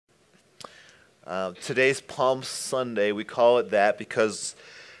Today's Palm Sunday. We call it that because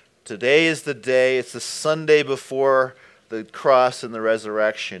today is the day, it's the Sunday before the cross and the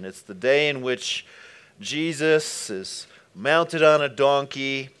resurrection. It's the day in which Jesus is mounted on a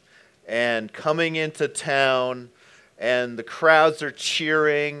donkey and coming into town, and the crowds are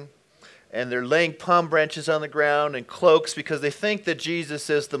cheering, and they're laying palm branches on the ground and cloaks because they think that Jesus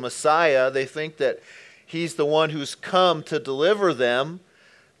is the Messiah. They think that he's the one who's come to deliver them.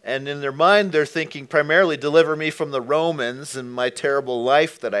 And in their mind, they're thinking primarily, deliver me from the Romans and my terrible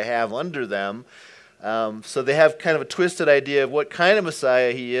life that I have under them. So they have kind of a twisted idea of what kind of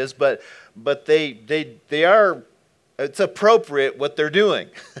Messiah he is, but they are, it's appropriate what they're doing.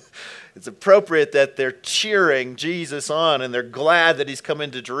 It's appropriate that they're cheering Jesus on, and they're glad that he's come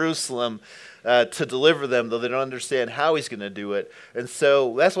into Jerusalem to deliver them, though they don't understand how he's going to do it. And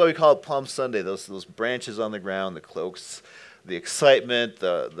so that's why we call it Palm Sunday, those branches on the ground, the cloaks, the excitement,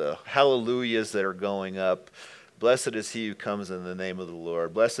 the hallelujahs that are going up. Blessed is he who comes in the name of the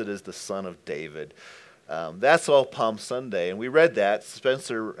Lord. Blessed is the Son of David. That's all Palm Sunday. And we read that.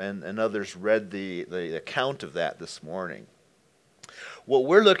 Spencer and others read the account of that this morning. What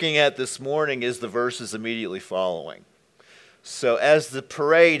we're looking at this morning is the verses immediately following. So as the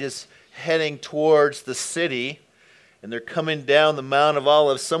parade is heading towards the city, and they're coming down the Mount of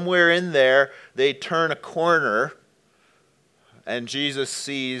Olives, somewhere in there, they turn a corner, and Jesus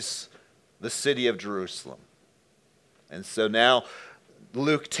sees the city of Jerusalem. And so now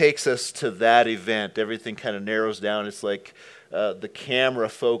Luke takes us to that event. Everything kind of narrows down. It's like the camera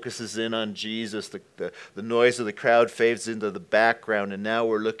focuses in on Jesus. The noise of the crowd fades into the background. And now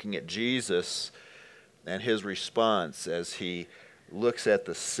we're looking at Jesus and his response as he looks at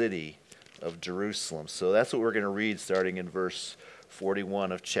the city of Jerusalem. So that's what we're going to read starting in verse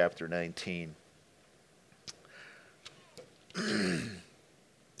 41 of chapter 19.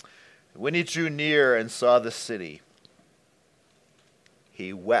 When he drew near and saw the city,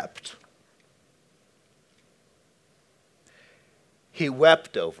 he wept. He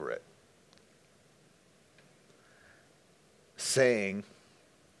wept over it, saying,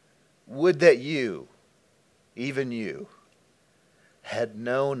 "Would that you, even you, had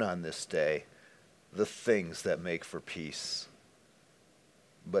known on this day the things that make for peace.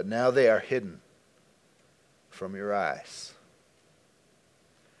 But now they are hidden from your eyes.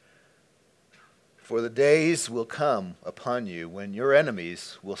 For the days will come upon you when your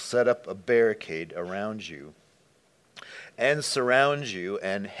enemies will set up a barricade around you and surround you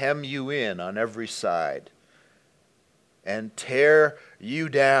and hem you in on every side and tear you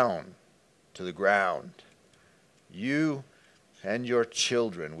down to the ground, you and your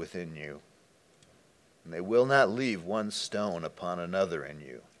children within you. And they will not leave one stone upon another in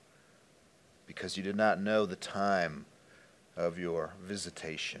you, because you did not know the time of your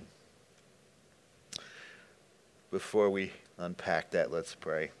visitation." Before we unpack that, let's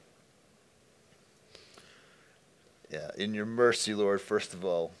pray. In your mercy, Lord, first of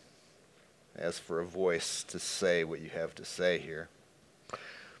all, ask for a voice to say what you have to say here.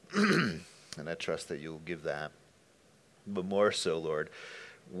 And I trust that you'll give that. But more so, Lord,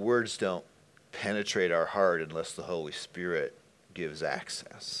 words don't penetrate our heart unless the Holy Spirit gives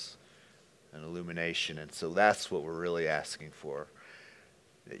access and illumination. And so that's what we're really asking for.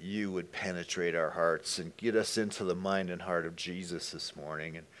 That you would penetrate our hearts and get us into the mind and heart of Jesus this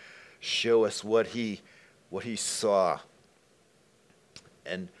morning and show us what he saw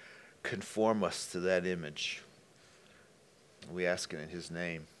and conform us to that image. We ask it in his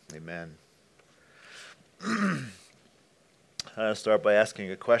name. Amen. I'll start by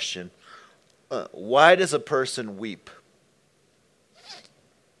asking a question. Why does a person weep?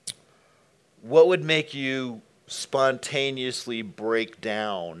 What would make you spontaneously break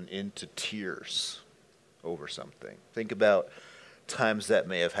down into tears over something? Think about times that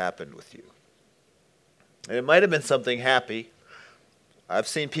may have happened with you. And it might have been something happy. I've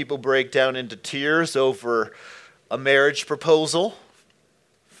seen people break down into tears over a marriage proposal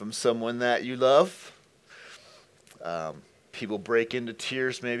from someone that you love. People break into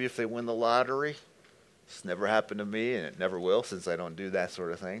tears maybe if they win the lottery. It's never happened to me, and it never will since I don't do that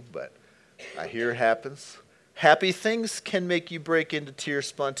sort of thing, but I hear it happens. Happy things can make you break into tears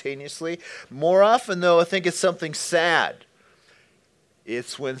spontaneously. More often, though, I think it's something sad.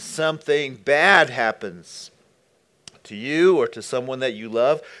 It's when something bad happens to you or to someone that you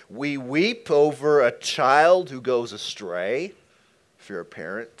love. We weep over a child who goes astray, if you're a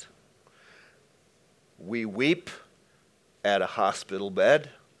parent. We weep at a hospital bed.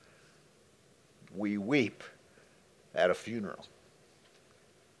 We weep at a funeral.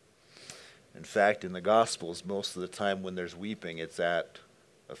 In fact, in the Gospels, most of the time when there's weeping, it's at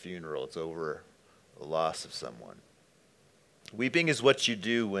a funeral. It's over the loss of someone. Weeping is what you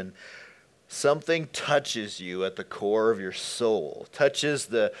do when something touches you at the core of your soul, touches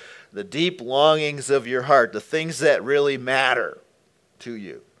the deep longings of your heart, the things that really matter to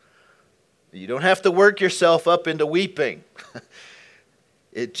you. You don't have to work yourself up into weeping.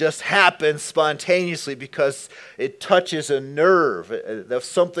 It just happens spontaneously because it touches a nerve of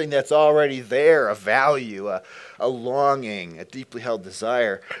something that's already there, a value, a longing, a deeply held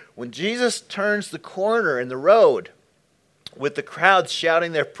desire. When Jesus turns the corner in the road, with the crowds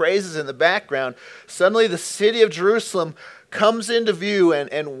shouting their praises in the background, suddenly the city of Jerusalem comes into view,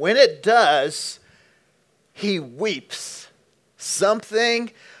 and when it does, he weeps.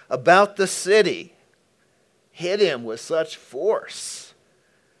 Something about the city hit him with such force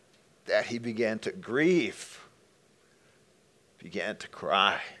that he began to grieve, began to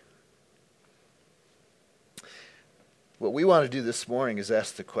cry. What we want to do this morning is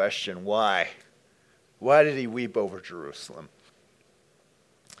ask the question, why? Why did he weep over Jerusalem?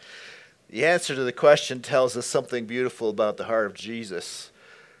 The answer to the question tells us something beautiful about the heart of Jesus.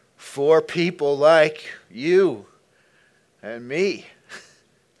 For people like you and me.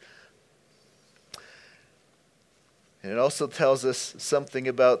 And it also tells us something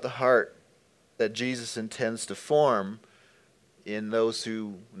about the heart that Jesus intends to form in those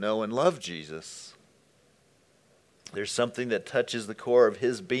who know and love Jesus. There's something that touches the core of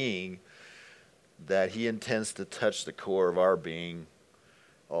his being that he intends to touch the core of our being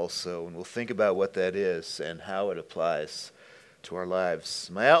also. And we'll think about what that is and how it applies to our lives.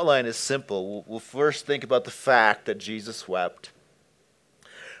 My outline is simple. We'll first think about the fact that Jesus wept.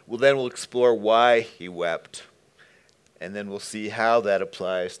 We'll explore why he wept. And then we'll see how that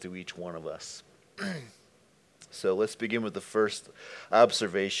applies to each one of us. So let's begin with the first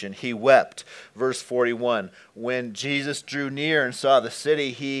observation. He wept. Verse 41. When Jesus drew near and saw the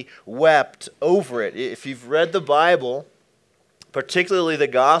city, he wept over it. If you've read the Bible, particularly the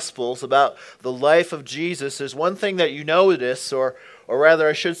Gospels, about the life of Jesus, there's one thing that you notice, or rather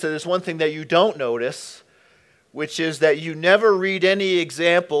I should say there's one thing that you don't notice, which is that you never read any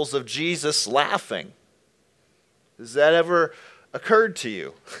examples of Jesus laughing. Has that ever occurred to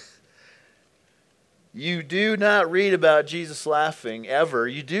you? You do not read about Jesus laughing ever.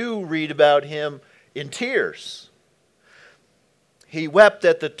 You do read about him in tears. He wept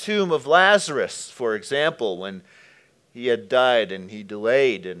at the tomb of Lazarus, for example, when he had died and he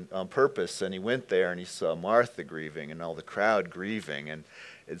delayed on purpose, and he went there and he saw Martha grieving and all the crowd grieving, and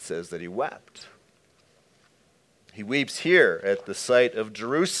it says that he wept. He weeps here at the sight of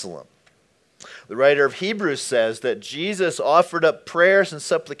Jerusalem. The writer of Hebrews says that Jesus offered up prayers and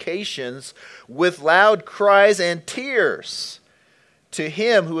supplications with loud cries and tears to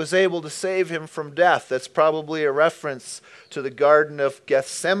him who was able to save him from death. That's probably a reference to the Garden of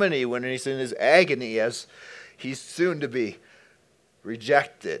Gethsemane when he's in his agony as he's soon to be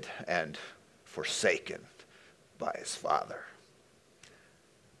rejected and forsaken by his Father.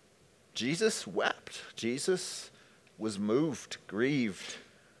 Jesus wept. Jesus was moved, grieved,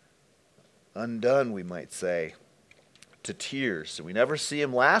 undone, we might say, to tears. We never see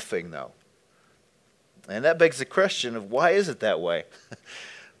him laughing, though. And that begs the question of why is it that way?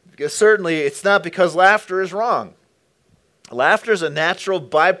 Because certainly it's not because laughter is wrong. Laughter is a natural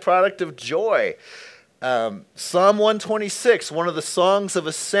byproduct of joy. Psalm 126, one of the songs of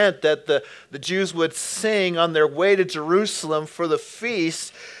ascent that the Jews would sing on their way to Jerusalem for the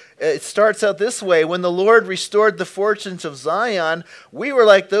feast, it starts out this way: when the Lord restored the fortunes of Zion, we were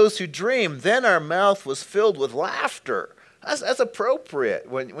like those who dream. Then our mouth was filled with laughter. That's appropriate.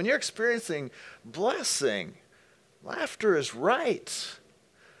 When you're experiencing blessing, laughter is right.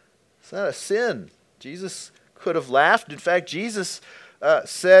 It's not a sin. Jesus could have laughed. In fact, Jesus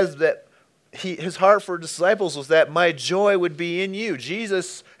says that his heart for disciples was that my joy would be in you.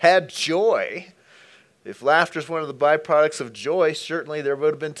 Jesus had joy. If laughter is one of the byproducts of joy, certainly there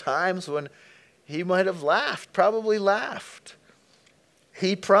would have been times when he might have laughed, probably laughed.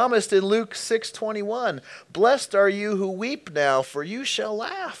 He promised in Luke 6:21, "Blessed are you who weep now, for you shall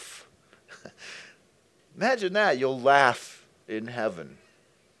laugh." Imagine that. You'll laugh in heaven.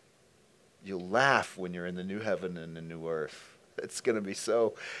 You'll laugh when you're in the new heaven and the new earth. It's going to be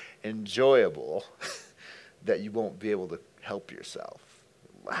so enjoyable that you won't be able to help yourself.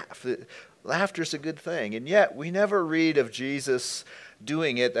 Laugh. Laughter's a good thing, and yet we never read of Jesus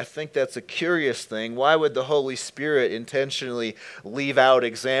doing it. I think that's a curious thing. Why would the Holy Spirit intentionally leave out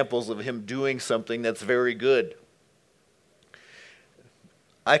examples of him doing something that's very good?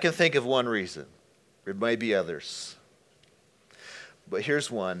 I can think of one reason. There might be others. But here's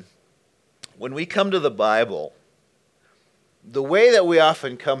one. When we come to the Bible, the way that we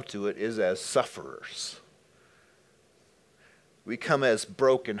often come to it is as sufferers. We come as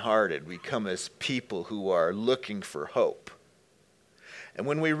brokenhearted. We come as people who are looking for hope. And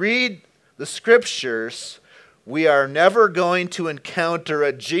when we read the scriptures, we are never going to encounter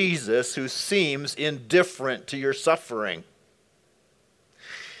a Jesus who seems indifferent to your suffering.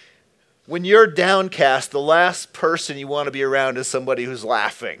 When you're downcast, the last person you want to be around is somebody who's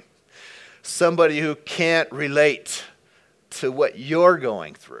laughing. Somebody who can't relate to what you're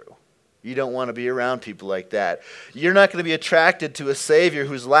going through. You don't want to be around people like that. You're not going to be attracted to a Savior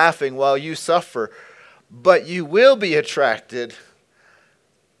who's laughing while you suffer, but you will be attracted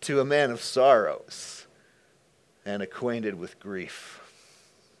to a man of sorrows and acquainted with grief.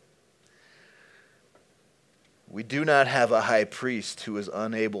 We do not have a high priest who is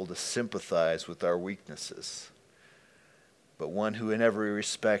unable to sympathize with our weaknesses, but one who in every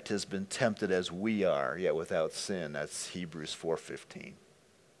respect has been tempted as we are, yet without sin. That's Hebrews 4:15.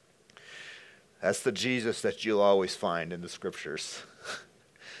 That's the Jesus that you'll always find in the scriptures.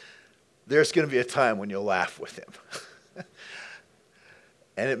 There's going to be a time when you'll laugh with him.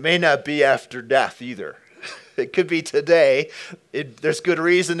 And it may not be after death either. It could be today. There's good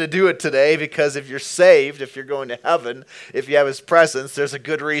reason to do it today, because if you're saved, if you're going to heaven, if you have his presence, there's a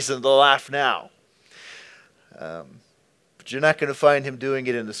good reason to laugh now. But you're not going to find him doing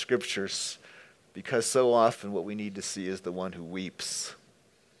it in the scriptures, because so often what we need to see is the one who weeps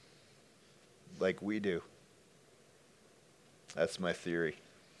like we do. That's my theory.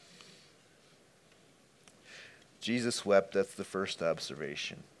 Jesus wept. That's the first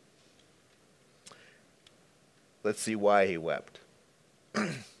observation. Let's see why he wept.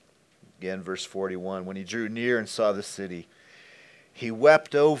 Again, verse 41. When he drew near and saw the city, he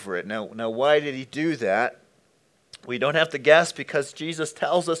wept over it. Now, why did he do that? We don't have to guess, because Jesus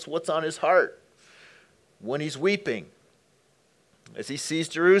tells us what's on his heart when he's weeping. As he sees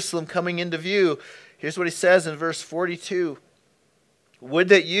Jerusalem coming into view, here's what he says in verse 42. Would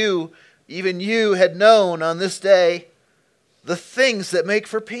that you, even you, had known on this day the things that make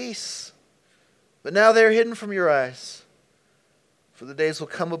for peace. But now they are hidden from your eyes. For the days will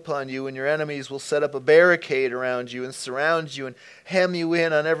come upon you, and your enemies will set up a barricade around you and surround you and hem you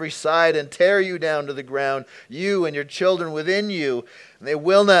in on every side and tear you down to the ground, you and your children within you. And they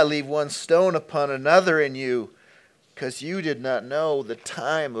will not leave one stone upon another in you, because you did not know the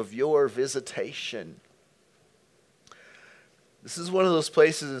time of your visitation. This is one of those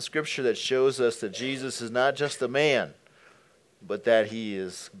places in Scripture that shows us that Jesus is not just a man, but that he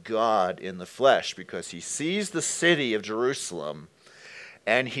is God in the flesh, because he sees the city of Jerusalem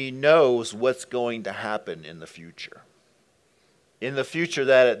and he knows what's going to happen in the future. In the future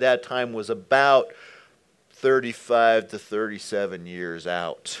that at that time was about 35 to 37 years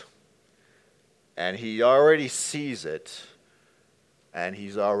out. And he already sees it, and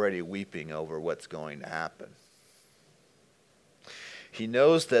he's already weeping over what's going to happen. He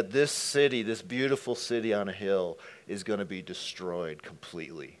knows that this city, this beautiful city on a hill, is going to be destroyed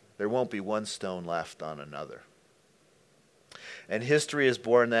completely. There won't be one stone left on another. And history has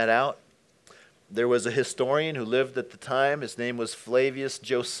borne that out. There was a historian who lived at the time. His name was Flavius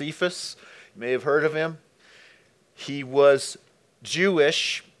Josephus. You may have heard of him. He was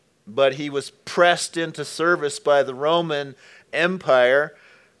Jewish, but he was pressed into service by the Roman Empire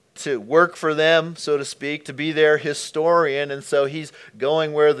to work for them, so to speak, to be their historian. And so he's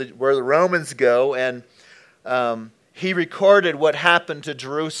going where the Romans go, and he recorded what happened to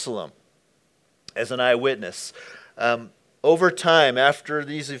Jerusalem as an eyewitness. Over time, after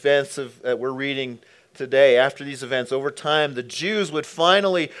these events that we're reading today, after these events, over time, the Jews would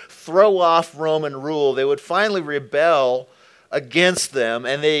finally throw off Roman rule. They would finally rebel against them,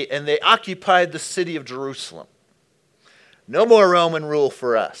 and they occupied the city of Jerusalem. No more Roman rule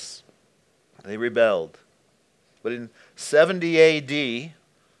for us. They rebelled. But in 70 A.D.,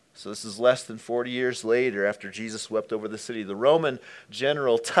 so this is less than 40 years later after Jesus wept over the city, the Roman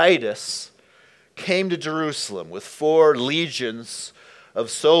general Titus came to Jerusalem with 4 legions of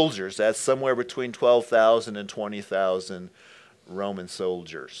soldiers. That's somewhere between 12,000 and 20,000 Roman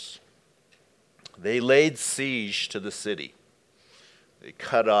soldiers. They laid siege to the city. They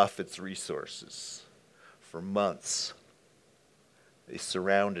cut off its resources for months. They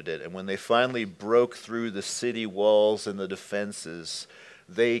surrounded it. And when they finally broke through the city walls and the defenses,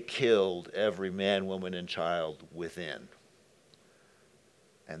 they killed every man, woman, and child within.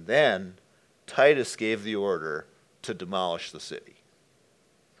 And then Titus gave the order to demolish the city.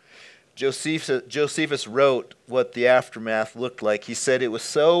 Josephus wrote what the aftermath looked like. He said it was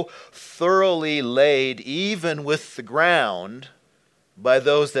so thoroughly laid, even with the ground, by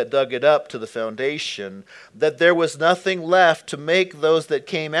those that dug it up to the foundation, that there was nothing left to make those that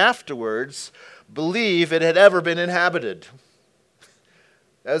came afterwards believe it had ever been inhabited.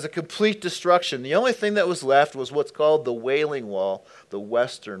 That was a complete destruction. The only thing that was left was what's called the Wailing Wall, the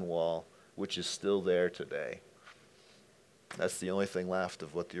Western Wall, which is still there today. That's the only thing left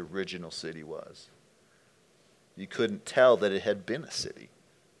of what the original city was. You couldn't tell that it had been a city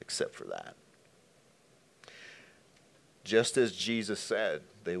except for that. Just as Jesus said,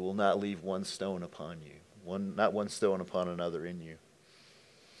 they will not leave one stone upon you, not one stone upon another in you.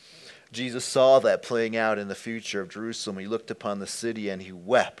 Jesus saw that playing out in the future of Jerusalem. He looked upon the city and he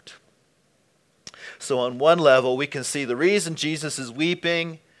wept. So on one level, we can see the reason Jesus is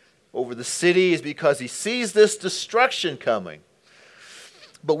weeping over the city is because he sees this destruction coming.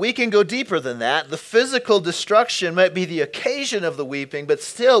 But we can go deeper than that. The physical destruction might be the occasion of the weeping, but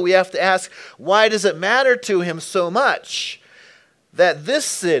still we have to ask, why does it matter to him so much that this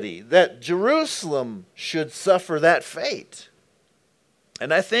city, that Jerusalem, should suffer that fate?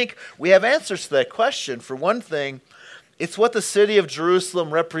 And I think we have answers to that question. For one thing, it's what the city of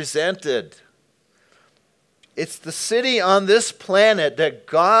Jerusalem represented. It's the city on this planet that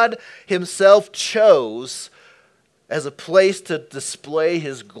God himself chose as a place to display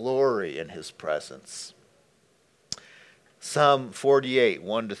his glory and his presence. Psalm 48,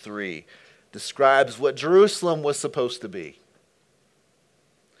 1-3, describes what Jerusalem was supposed to be.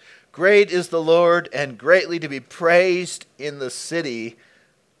 Great is the Lord and greatly to be praised in the city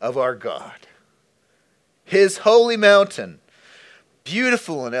of our God. His holy mountain,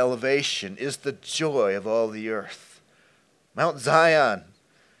 beautiful in elevation, is the joy of all the earth. Mount Zion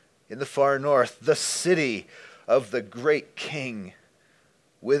in the far north, the city of the great King.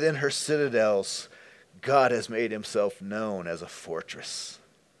 Within her citadels, God has made himself known as a fortress.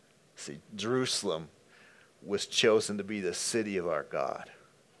 See, Jerusalem was chosen to be the city of our God.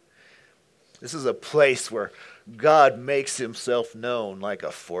 This is a place where God makes himself known like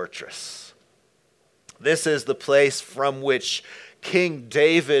a fortress. This is the place from which King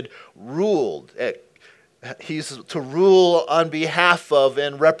David ruled. He's to rule on behalf of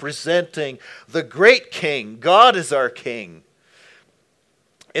and representing the great King. God is our King.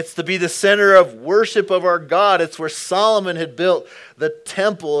 It's to be the center of worship of our God. It's where Solomon had built the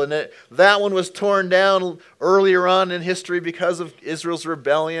temple, and that one was torn down earlier on in history because of Israel's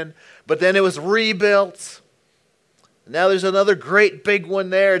rebellion. But then it was rebuilt. Now there's another great big one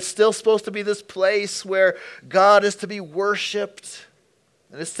there. It's still supposed to be this place where God is to be worshipped.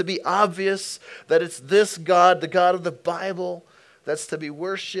 And it's to be obvious that it's this God, the God of the Bible, that's to be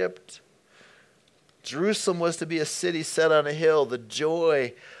worshipped. Jerusalem was to be a city set on a hill, the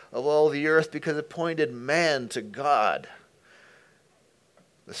joy of all the earth, because it pointed man to God.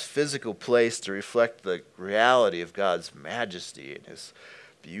 This physical place to reflect the reality of God's majesty and his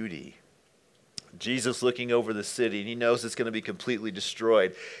beauty. Jesus looking over the city, and he knows it's going to be completely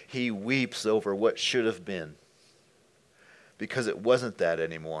destroyed. He weeps over what should have been, because it wasn't that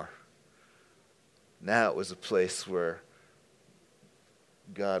anymore. Now it was a place where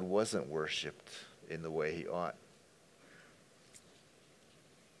God wasn't worshipped in the way he ought.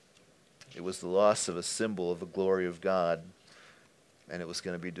 It was the loss of a symbol of the glory of God, and it was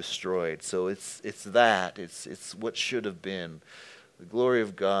going to be destroyed. So it's what should have been. The glory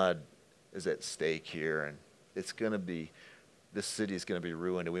of God is at stake here, and this city is going to be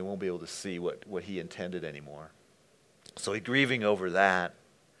ruined, and we won't be able to see what he intended anymore. So he's grieving over that.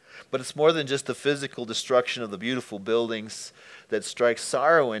 But it's more than just the physical destruction of the beautiful buildings that strikes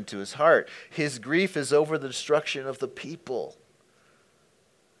sorrow into his heart. His grief is over the destruction of the people.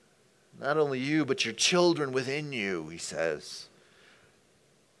 Not only you, but your children within you, he says.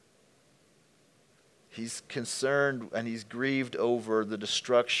 He's concerned and he's grieved over the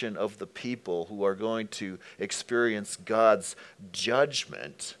destruction of the people who are going to experience God's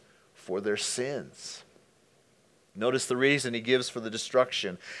judgment for their sins. Notice the reason he gives for the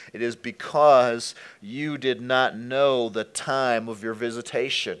destruction. It is because you did not know the time of your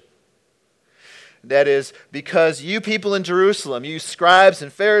visitation. That is, because you people in Jerusalem, you scribes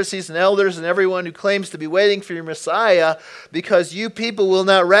and Pharisees and elders and everyone who claims to be waiting for your Messiah, because you people will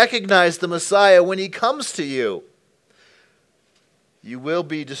not recognize the Messiah when he comes to you, you will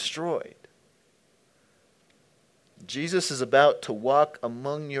be destroyed. Jesus is about to walk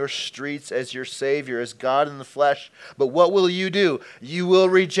among your streets as your Savior, as God in the flesh. But what will you do? You will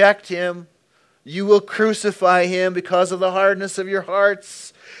reject him. You will crucify him because of the hardness of your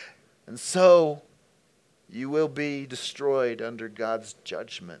hearts. And so you will be destroyed under God's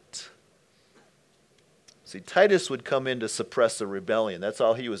judgment. See, Titus would come in to suppress a rebellion. That's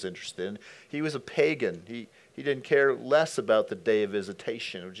all he was interested in. He was a pagan. He didn't care less about the day of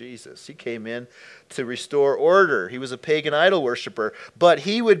visitation of Jesus. He came in to restore order. He was a pagan idol worshiper. But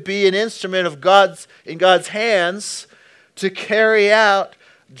he would be an instrument of in God's hands to carry out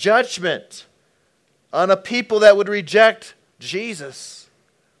judgment on a people that would reject Jesus,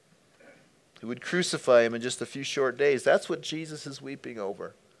 who would crucify him in just a few short days. That's what Jesus is weeping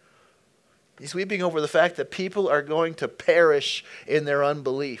over. He's weeping over the fact that people are going to perish in their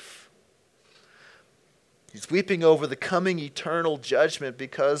unbelief. He's weeping over the coming eternal judgment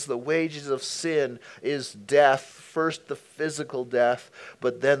because the wages of sin is death. First the physical death,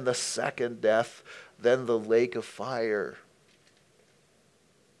 but then the second death, then the lake of fire.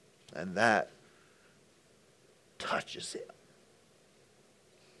 And that touches him.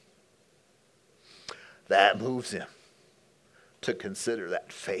 That moves him to consider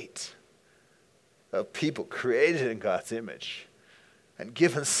that fate of people created in God's image and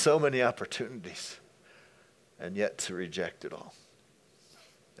given so many opportunities, and yet to reject it all.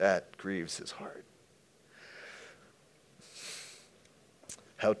 That grieves his heart.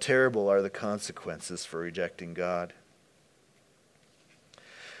 How terrible are the consequences for rejecting God.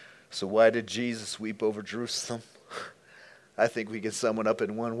 So why did Jesus weep over Jerusalem? I think we can sum it up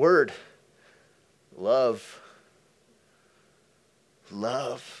in one word. Love.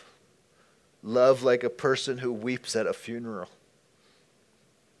 Love. Love like a person who weeps at a funeral.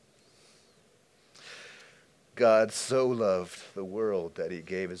 God so loved the world that he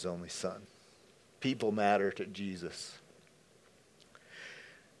gave his only son. People matter to Jesus.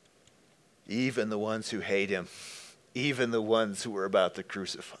 Even the ones who hate him. Even the ones who were about to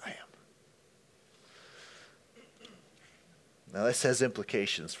crucify him. Now this has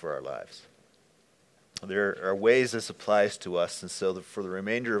implications for our lives. There are ways this applies to us, and so for the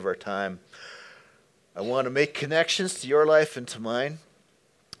remainder of our time, I want to make connections to your life and to mine.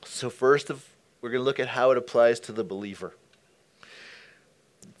 So first, we're going to look at how it applies to the believer.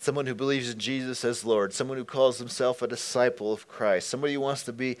 Someone who believes in Jesus as Lord, someone who calls himself a disciple of Christ, somebody who wants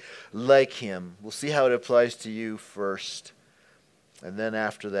to be like him. We'll see how it applies to you first, and then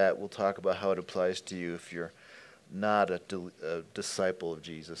after that, we'll talk about how it applies to you if you're not a disciple of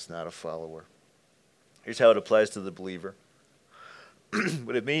Jesus, not a follower. Here's how it applies to the believer.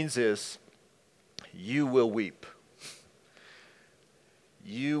 What it means is, you will weep.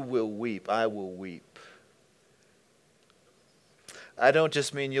 You will weep. I will weep. I don't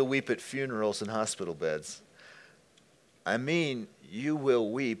just mean you'll weep at funerals and hospital beds. I mean you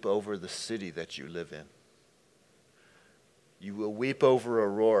will weep over the city that you live in. You will weep over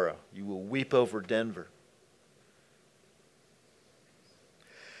Aurora. You will weep over Denver.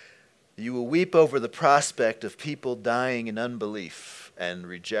 You will weep over the prospect of people dying in unbelief and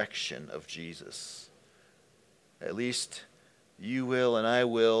rejection of Jesus. At least you will and I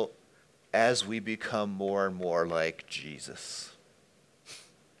will as we become more and more like Jesus.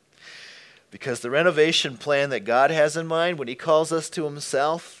 Because the renovation plan that God has in mind when he calls us to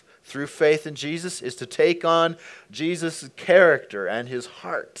himself through faith in Jesus is to take on Jesus' character and his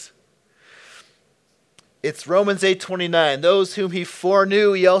heart. It's Romans 8:29. Those whom he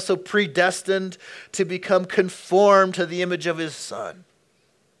foreknew, he also predestined to become conformed to the image of his Son.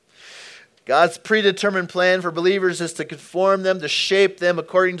 God's predetermined plan for believers is to conform them, to shape them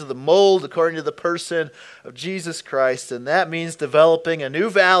according to the mold, according to the person of Jesus Christ. And that means developing a new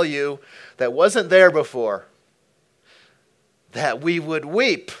value that wasn't there before. That we would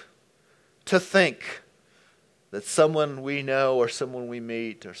weep to think that someone we know or someone we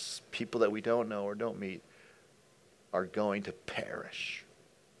meet or people that we don't know or don't meet are going to perish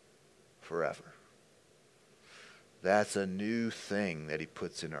forever. That's a new thing that he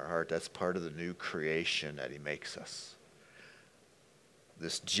puts in our heart. That's part of the new creation that he makes us.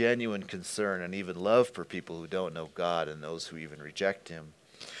 This genuine concern and even love for people who don't know God and those who even reject him.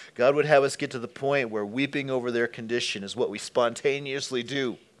 God would have us get to the point where weeping over their condition is what we spontaneously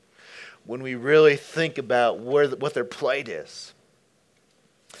do when we really think about what their plight is.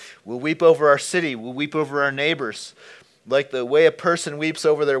 We'll weep over our city. We'll weep over our neighbors. Like the way a person weeps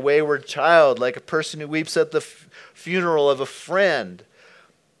over their wayward child. Like a person who weeps at the funeral of a friend.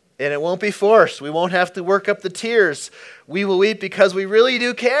 And it won't be forced. We won't have to work up the tears. We will weep because we really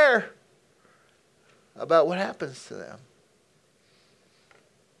do care about what happens to them.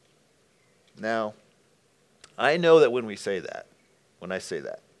 Now, I know that when I say that,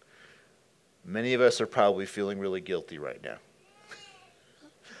 many of us are probably feeling really guilty right now.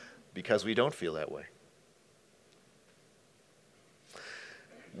 Because we don't feel that way.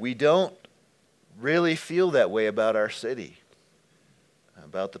 We don't really feel that way about our city,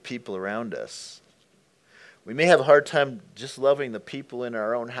 about the people around us. We may have a hard time just loving the people in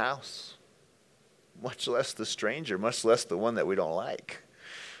our own house, much less the stranger, much less the one that we don't like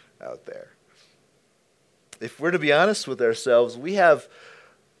out there. If we're to be honest with ourselves, we have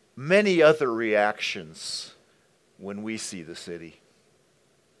many other reactions when we see the city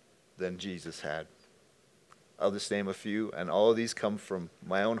than Jesus had. I'll just name a few, and all of these come from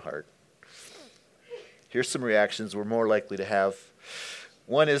my own heart. Here's some reactions we're more likely to have.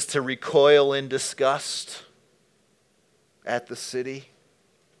 One is to recoil in disgust at the city.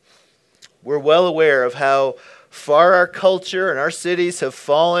 We're well aware of how far our culture and our cities have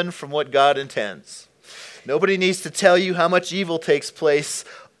fallen from what God intends. Nobody needs to tell you how much evil takes place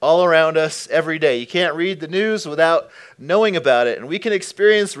all around us every day. You can't read the news without knowing about it. And we can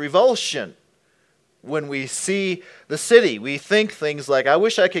experience revulsion when we see the city. We think things like, I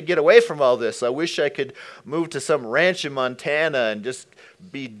wish I could get away from all this. I wish I could move to some ranch in Montana and just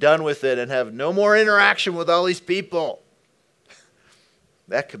be done with it and have no more interaction with all these people.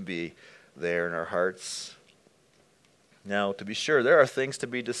 That can be there in our hearts. Now, to be sure, there are things to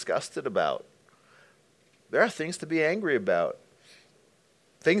be disgusted about. There are things to be angry about.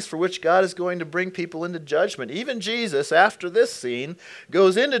 Things for which God is going to bring people into judgment. Even Jesus, after this scene,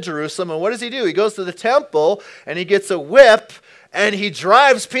 goes into Jerusalem, and what does he do? He goes to the temple, and he gets a whip, and he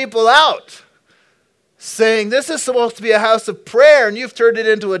drives people out, saying, this is supposed to be a house of prayer, and you've turned it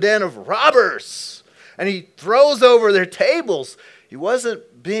into a den of robbers. And he throws over their tables. He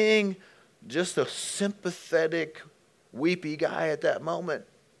wasn't being just a sympathetic, weepy guy at that moment.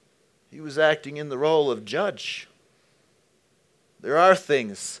 He was acting in the role of judge. There are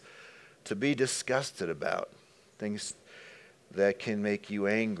things to be disgusted about, things that can make you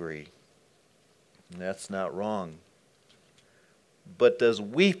angry. And that's not wrong. But does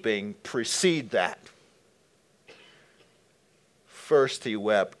weeping precede that? First he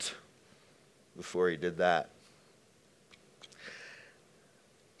wept before he did that.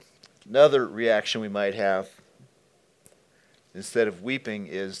 Another reaction we might have, instead of weeping,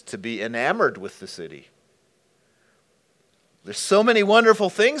 is to be enamored with the city. There's so many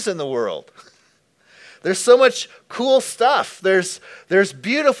wonderful things in the world. There's so much cool stuff. There's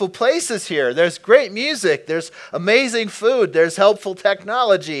beautiful places here. There's great music. There's amazing food. There's helpful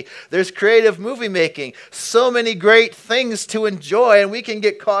technology. There's creative movie making. So many great things to enjoy, and we can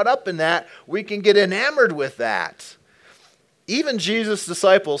get caught up in that. We can get enamored with that. Even Jesus'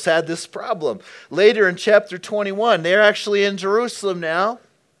 disciples had this problem. Later in chapter 21, they're actually in Jerusalem now.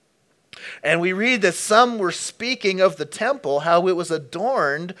 And we read that some were speaking of the temple, how it was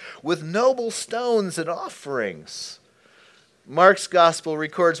adorned with noble stones and offerings. Mark's gospel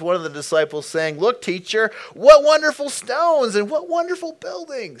records one of the disciples saying, look, teacher, what wonderful stones and what wonderful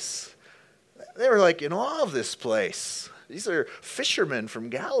buildings. They were like in awe of this place. These are fishermen from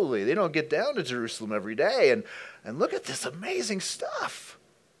Galilee. They don't get down to Jerusalem every day. And look at this amazing stuff.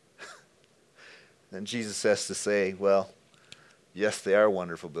 Then Jesus has to say, well, yes, they are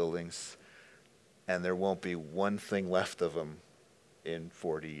wonderful buildings, and there won't be one thing left of them in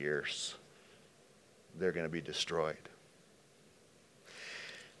 40 years. They're going to be destroyed.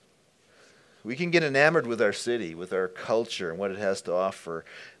 We can get enamored with our city, with our culture, and what it has to offer.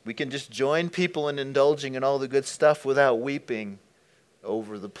 We can just join people in indulging in all the good stuff without weeping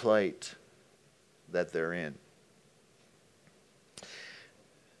over the plight that they're in.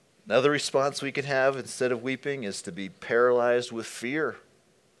 Another response we can have instead of weeping is to be paralyzed with fear.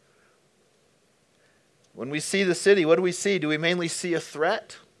 When we see the city, what do we see? Do we mainly see a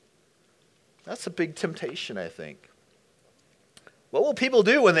threat? That's a big temptation, I think. What will people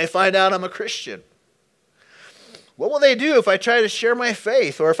do when they find out I'm a Christian? What will they do if I try to share my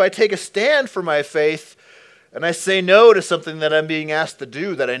faith, or if I take a stand for my faith and I say no to something that I'm being asked to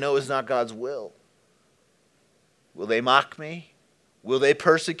do that I know is not God's will? Will they mock me? Will they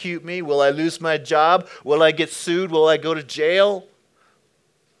persecute me? Will I lose my job? Will I get sued? Will I go to jail?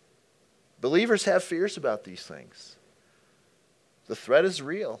 Believers have fears about these things. The threat is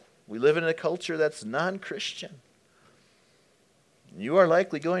real. We live in a culture that's non-Christian. You are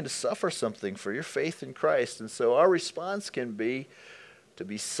likely going to suffer something for your faith in Christ. And so our response can be to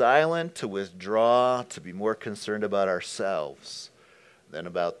be silent, to withdraw, to be more concerned about ourselves than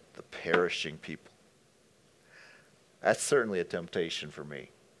about the perishing people. That's certainly a temptation for me.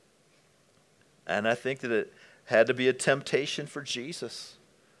 And I think that it had to be a temptation for Jesus.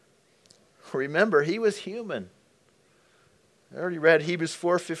 Remember, he was human. I already read Hebrews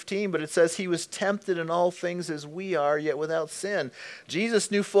 4:15, but it says he was tempted in all things as we are, yet without sin.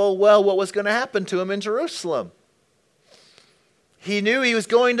 Jesus knew full well what was going to happen to him in Jerusalem. He knew he was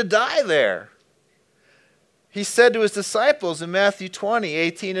going to die there. He said to his disciples in Matthew 20,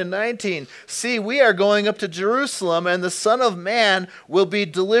 18 and 19, "See, we are going up to Jerusalem, and the Son of Man will be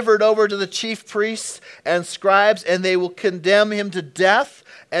delivered over to the chief priests and scribes, and they will condemn him to death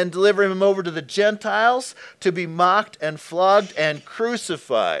and deliver him over to the Gentiles to be mocked and flogged and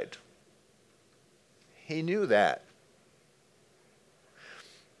crucified." He knew that.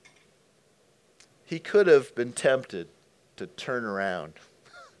 He could have been tempted to turn around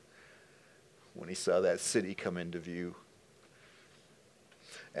when he saw that city come into view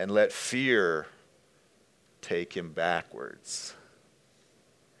and let fear take him backwards.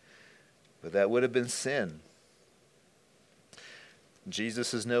 But that would have been sin.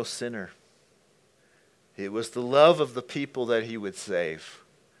 Jesus is no sinner. It was the love of the people that he would save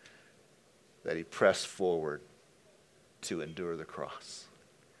that he pressed forward to endure the cross,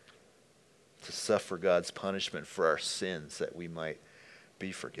 to suffer God's punishment for our sins that we might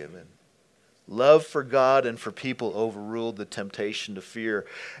be forgiven. Love for God and for people overruled the temptation to fear.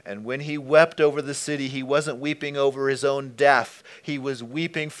 And when he wept over the city, he wasn't weeping over his own death. He was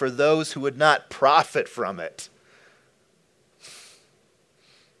weeping for those who would not profit from it.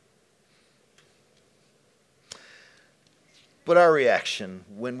 But our reaction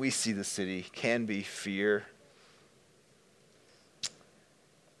when we see the city can be fear,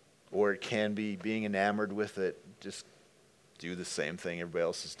 or it can be being enamored with it, just do the same thing everybody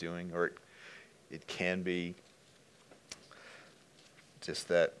else is doing, or it can be just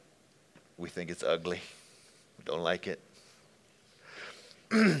that we think it's ugly, we don't like it.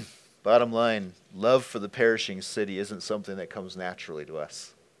 Bottom line, love for the perishing city isn't something that comes naturally to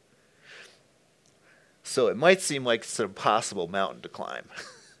us. So it might seem like it's an impossible mountain to climb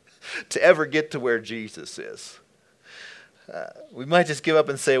to ever get to where Jesus is. We might just give up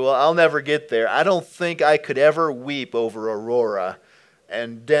and say, well, I'll never get there. I don't think I could ever weep over Aurora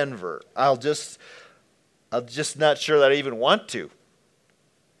and Denver. I'm just not sure that I even want to.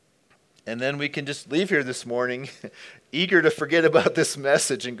 And then we can just leave here this morning eager to forget about this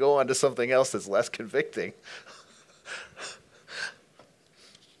message and go on to something else that's less convicting.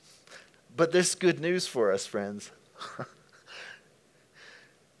 But there's good news for us, friends.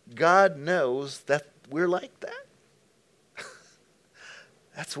 God knows that we're like that.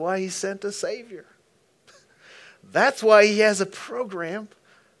 That's why he sent a Savior. That's why he has a program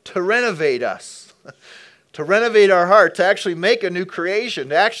to renovate us, to renovate our heart, to actually make a new creation,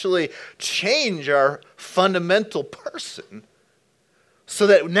 to actually change our fundamental person so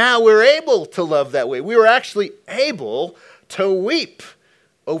that now we're able to love that way. We were actually able to weep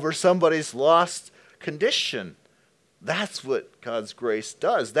over somebody's lost condition. That's what God's grace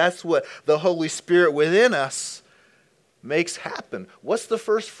does. That's what the Holy Spirit within us makes happen. What's the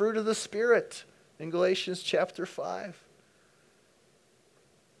first fruit of the Spirit in Galatians chapter 5?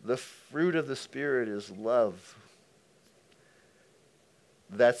 The fruit of the Spirit is love.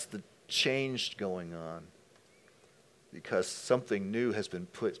 That's the change going on because something new has been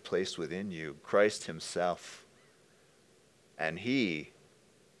placed within you, Christ himself. And he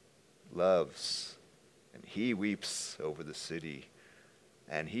loves, and he weeps over the city,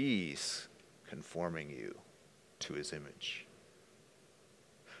 and he's conforming you to his image.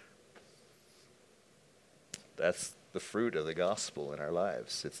 That's the fruit of the gospel in our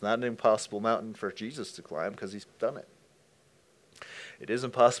lives. It's not an impossible mountain for Jesus to climb because he's done it. It is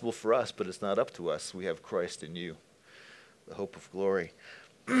impossible for us, but it's not up to us. We have Christ in you, the hope of glory.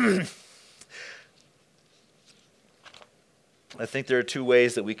 I think there are two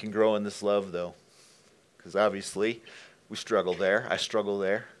ways that we can grow in this love, though, because obviously we struggle there. I struggle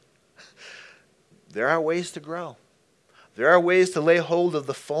there. There are ways to grow. There are ways to lay hold of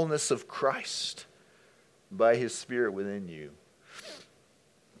the fullness of Christ by his Spirit within you.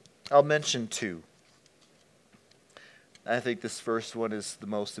 I'll mention two. I think this first one is the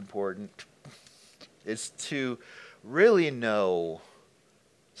most important. It's to really know,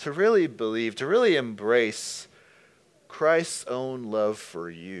 to really believe, to really embrace Christ's own love for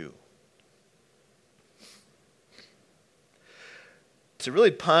you. To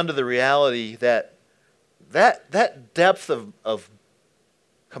really ponder the reality that depth of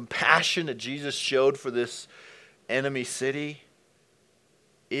compassion that Jesus showed for this enemy city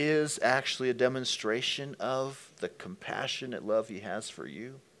is actually a demonstration of the compassionate love he has for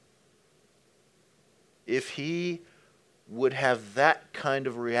you. If he would have that kind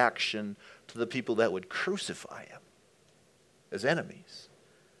of reaction to the people that would crucify him as enemies,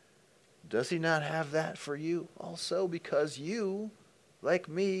 does he not have that for you also? Because you, like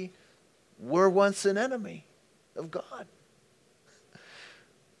me, were once an enemy of God.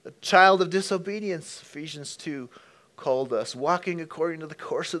 A child of disobedience, Ephesians 2 called us, walking according to the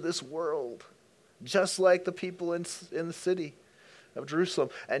course of this world, just like the people in the city of Jerusalem.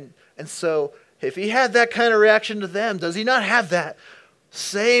 And so if he had that kind of reaction to them, does he not have that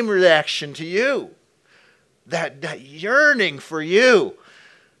same reaction to you? That yearning for you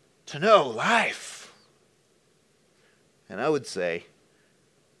to know life. And I would say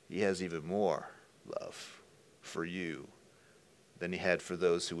he has even more love for you than he had for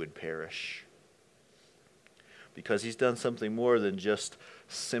those who would perish. Because he's done something more than just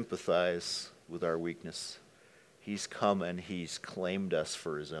sympathize with our weakness. He's come and he's claimed us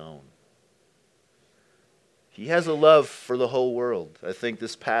for his own. He has a love for the whole world. I think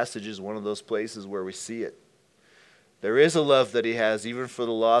this passage is one of those places where we see it. There is a love that he has even for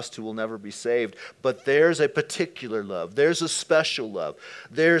the lost who will never be saved. But there's a particular love. There's a special love.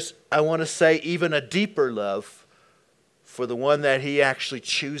 There's, I want to say, even a deeper love for the one that he actually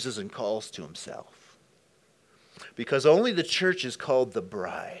chooses and calls to himself. Because only the church is called the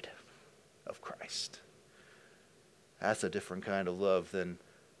bride of Christ. That's a different kind of love than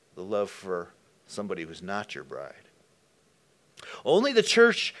the love for somebody who's not your bride. Only the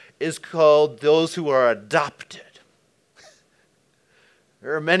church is called those who are adopted.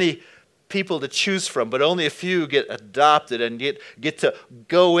 There are many people to choose from, but only a few get adopted and get to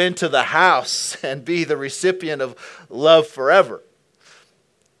go into the house and be the recipient of love forever.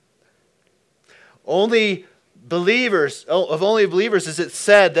 Only believers is it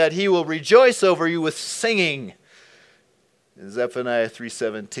said that he will rejoice over you with singing. In Zephaniah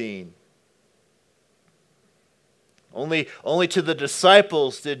 3:17. Only to the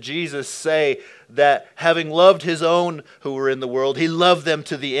disciples did Jesus say that having loved his own who were in the world, he loved them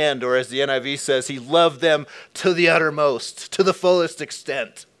to the end. Or as the NIV says, he loved them to the uttermost, to the fullest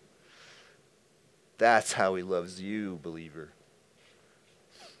extent. That's how he loves you, believer.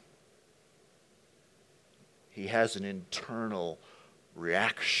 He has an internal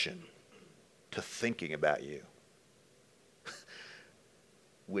reaction to thinking about you,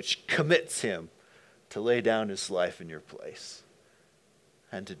 which commits him to lay down his life in your place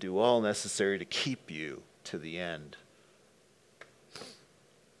and to do all necessary to keep you to the end.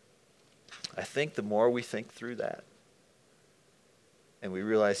 I think the more we think through that and we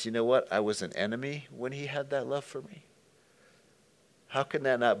realize, you know what, I was an enemy when he had that love for me. How can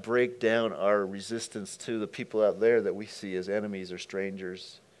that not break down our resistance to the people out there that we see as enemies or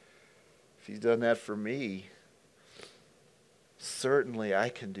strangers? If he's done that for me, certainly I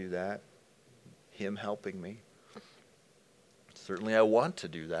can do that. Him helping me. Certainly I want to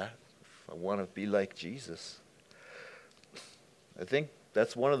do that. I want to be like Jesus. I think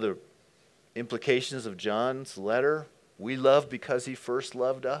that's one of the implications of John's letter. We love because he first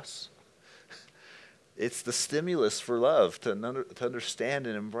loved us. It's the stimulus for love, to understand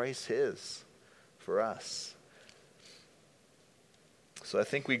and embrace his for us. So I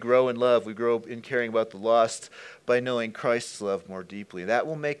think we grow in love. We grow in caring about the lost by knowing Christ's love more deeply. That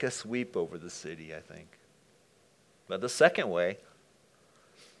will make us weep over the city, I think. But the second way,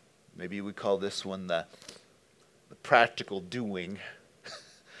 maybe we call this one the practical doing.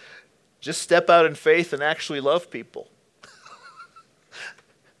 Just step out in faith and actually love people.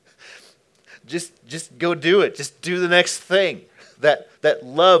 Just go do it. Just do the next thing that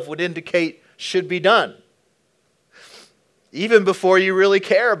love would indicate should be done. Even before you really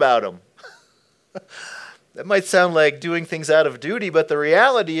care about them. That might sound like doing things out of duty, but the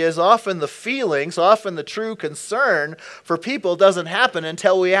reality is often the feelings, often the true concern for people doesn't happen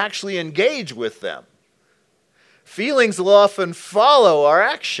until we actually engage with them. Feelings will often follow our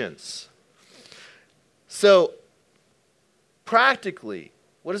actions. So, practically,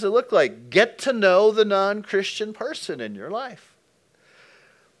 what does it look like? Get to know the non-Christian person in your life.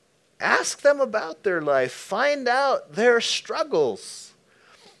 Ask them about their life. Find out their struggles.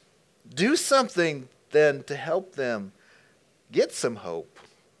 Do something then to help them get some hope.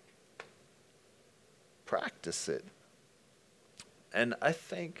 Practice it. And I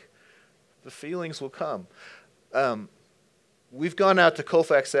think the feelings will come. We've gone out to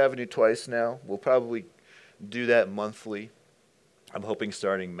Colfax Avenue twice now. We'll probably do that monthly. I'm hoping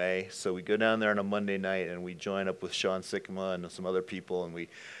starting May. So we go down there on a Monday night and we join up with Sean Sycamore and some other people, and we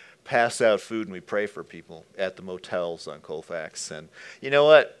pass out food and we pray for people at the motels on Colfax. And you know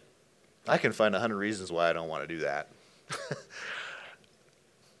what? I can find 100 reasons why I don't want to do that.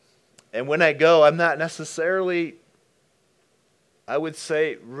 And when I go, I'm not necessarily, I would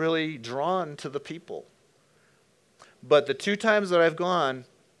say, really drawn to the people. But the 2 times that I've gone,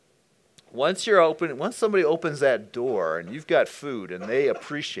 once somebody opens that door and you've got food and they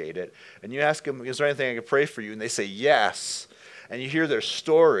appreciate it, and you ask them, is there anything I can pray for you? And they say yes, and you hear their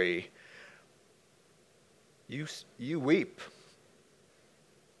story, you weep.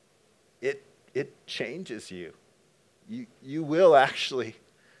 it changes you. You will actually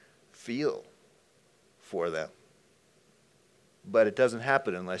feel for them. But it doesn't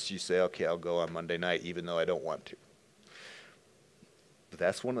happen unless you say, okay, I'll go on Monday night even though I don't want to. But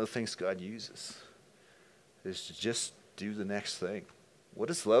that's one of the things God uses, is to just do the next thing. What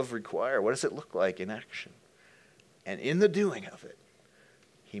does love require? What does it look like in action? And in the doing of it,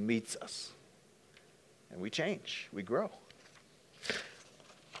 he meets us. And we change. We grow.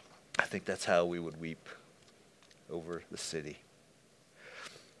 I think that's how we would weep over the city.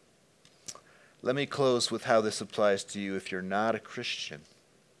 Let me close with how this applies to you if you're not a Christian.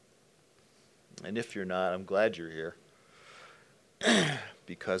 And if you're not, I'm glad you're here.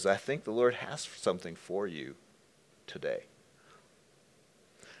 Because I think the Lord has something for you today.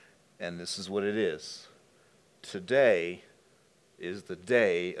 And this is what it is. Today is the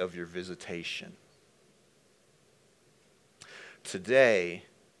day of your visitation. Today,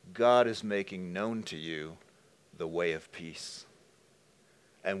 God is making known to you the way of peace.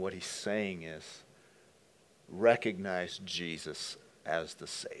 And what he's saying is, recognize Jesus as the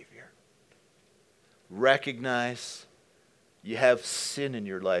Savior. Recognize you have sin in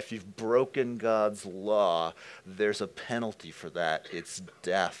your life. You've broken God's law. There's a penalty for that. It's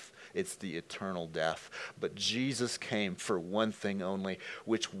death. It's the eternal death. But Jesus came for one thing only,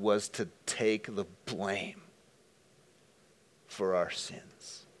 which was to take the blame for our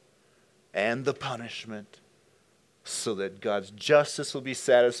sins and the punishment, so that God's justice will be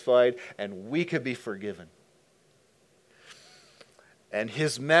satisfied and we could be forgiven. And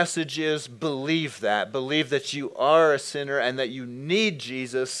his message is, believe that. Believe that you are a sinner and that you need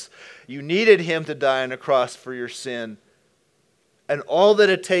Jesus. You needed him to die on a cross for your sin. And all that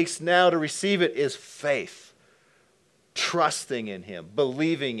it takes now to receive it is faith. Trusting in him.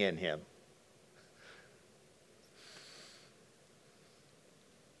 Believing in him.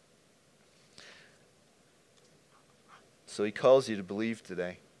 So he calls you to believe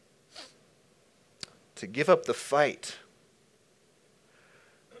today. To give up the fight.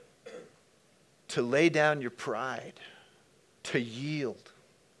 To lay down your pride. To yield.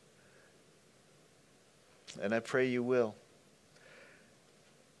 And I pray you will.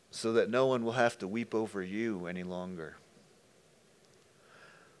 So that no one will have to weep over you any longer.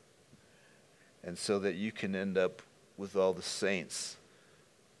 And so that you can end up with all the saints,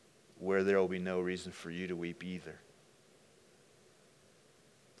 where there will be no reason for you to weep either.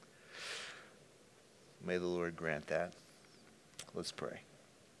 May the Lord grant that. Let's pray.